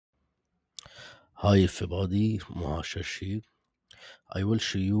Hi everybody, Mahashashi. I will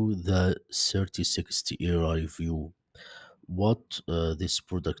show you the 3060 era review. What this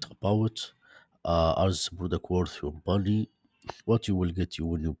product about? Are this product worth your money? What you will get you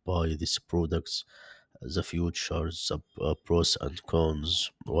when you buy these products? The futures, the pros and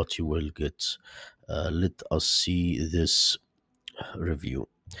cons. What you will get? Let us see this review.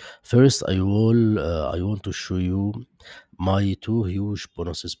 First, I want to show you my two huge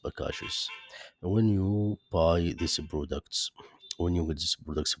bonuses packages. When you buy these products, when you get these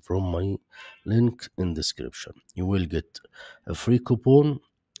products from my link in description, you will get a free coupon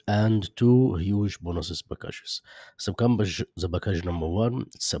and two huge bonuses packages. The package number one,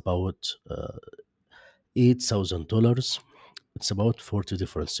 it's about $8,000. It's about 40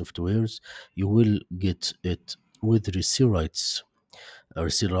 different softwares. You will get it with receipt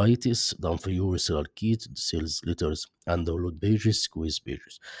Serialities done for you, serial kit, sales letters, and download pages, quiz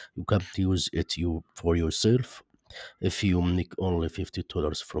pages. You can use it for yourself. If you make only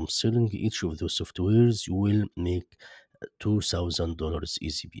 $50 from selling each of those softwares, you will make $2,000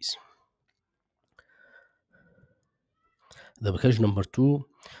 easy peasy. The package number two,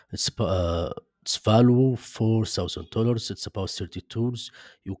 it's value $4,000. It's about 30 tools.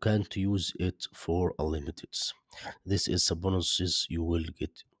 You can't use it for unlimited. This is the bonuses you will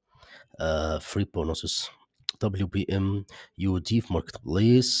get. Free bonuses: WPM, UD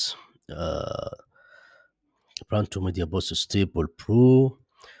Marketplace, Pranto Media Boss Stable Pro,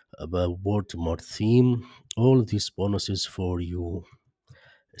 WordMart theme. All these bonuses for you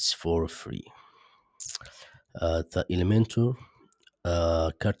is for free. The Elementor,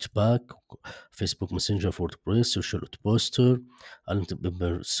 Cartback, Facebook Messenger for WordPress, Social Poster,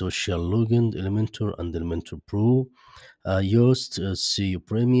 Social Login, Elementor, and Elementor Pro. Yoast, SEO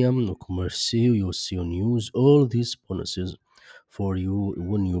Premium, Commerce, SEO News, all these bonuses for you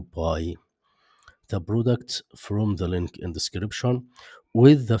when you buy the product from the link in description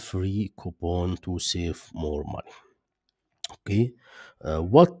with the free coupon to save more money. Okay,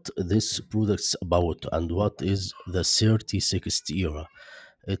 what this product's about and what is the 3060 era?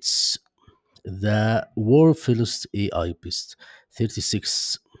 It's the world first AI based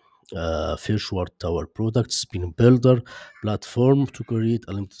 36 virtual tower product spin builder platform to create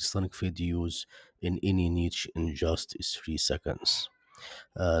unlimited sonic videos in any niche in just 3 seconds.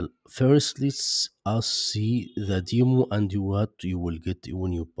 First, let's us see the demo and what you will get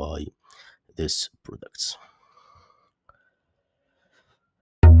when you buy this products.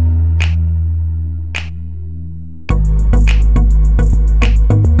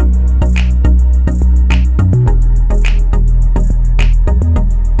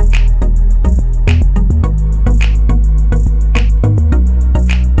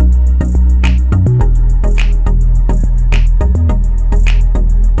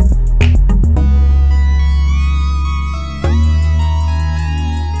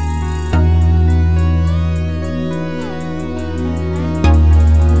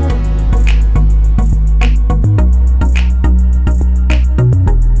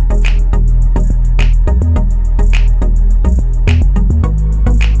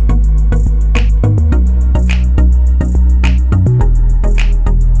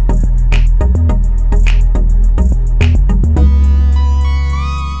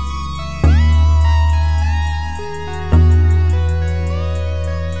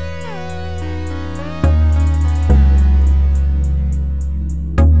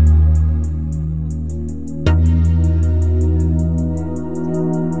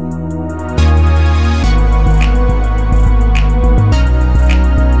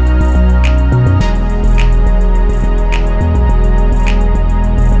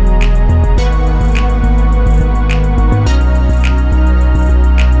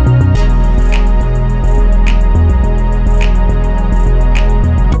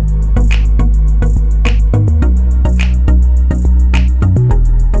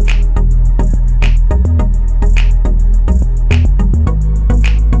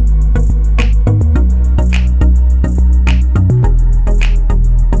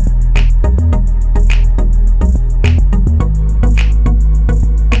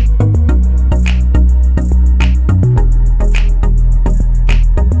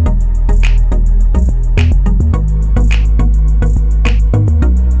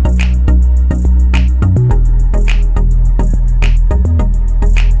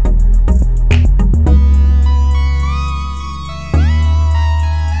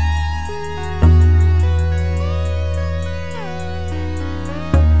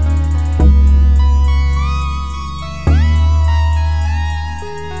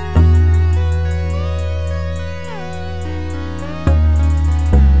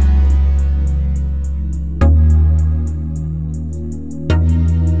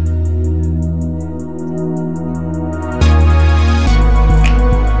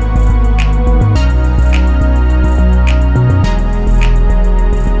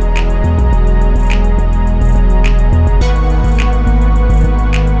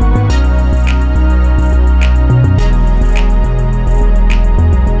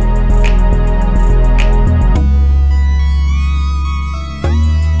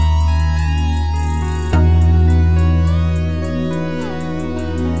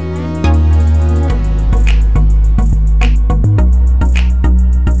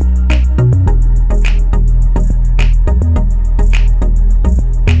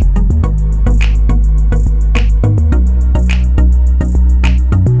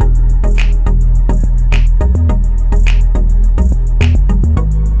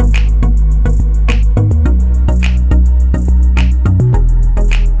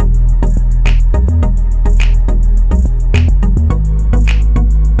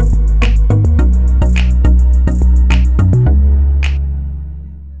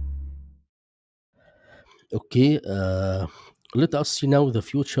 Okay, let us see now the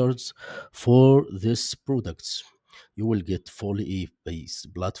features for this products. You will get fully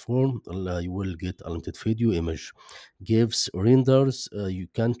based platform. You will get unlimited video image, gives renders. You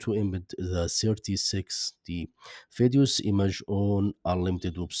can to embed the 3060 videos image on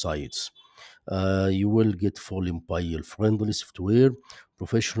unlimited websites. You will get fully mobile friendly software,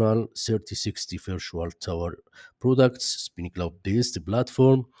 professional 3060 virtual tower products, spin cloud based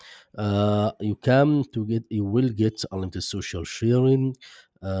platform. You will get unlimited social sharing,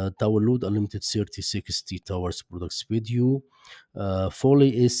 download unlimited 3060 towers products video,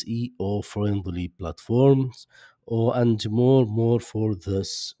 fully SEO friendly platforms, and more for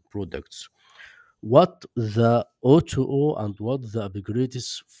this products. What the O2O and what the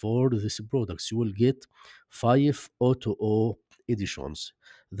upgrades for this products? You will get five O2O editions.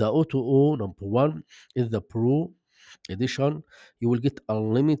 The O2O number one is the Pro edition. You will get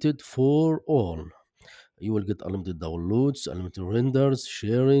unlimited for all. You will get unlimited downloads, unlimited renders,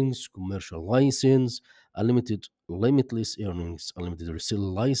 sharings, commercial license, unlimited limitless earnings, unlimited resale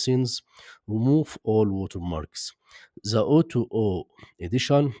license, remove all watermarks. The O2O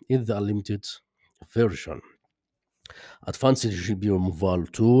edition is the unlimited version. Advanced GPU removal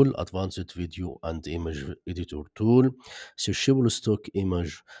tool, advanced video and image editor tool, searchable stock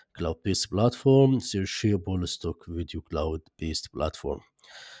image cloud-based platform, searchable stock video cloud-based platform.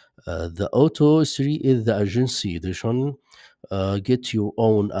 The Auto 3 is the agency edition. Get your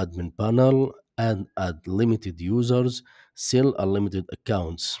own admin panel and add limited users, sell unlimited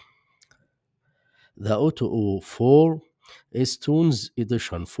accounts. The Auto 4 is Toon's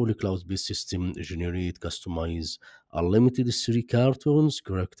edition, fully cloud-based system, generate, customize unlimited 3 cartoons,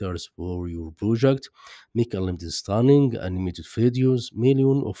 characters for your project, make unlimited stunning, animated videos,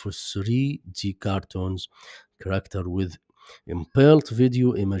 million of 3D cartoons, character with impelled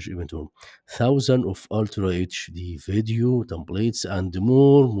video image inventor, thousand of ultra HD video templates, and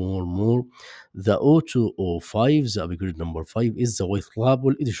more. The O2O5, the upgrade number 5, is the white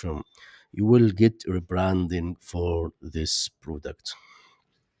label edition. You will get rebranding for this product.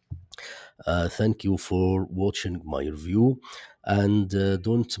 Thank you for watching my review, and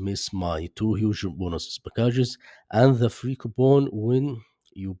don't miss my two huge bonus packages and the free coupon when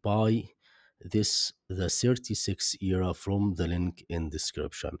you buy this the 36 era from the link in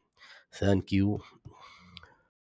description. Thank you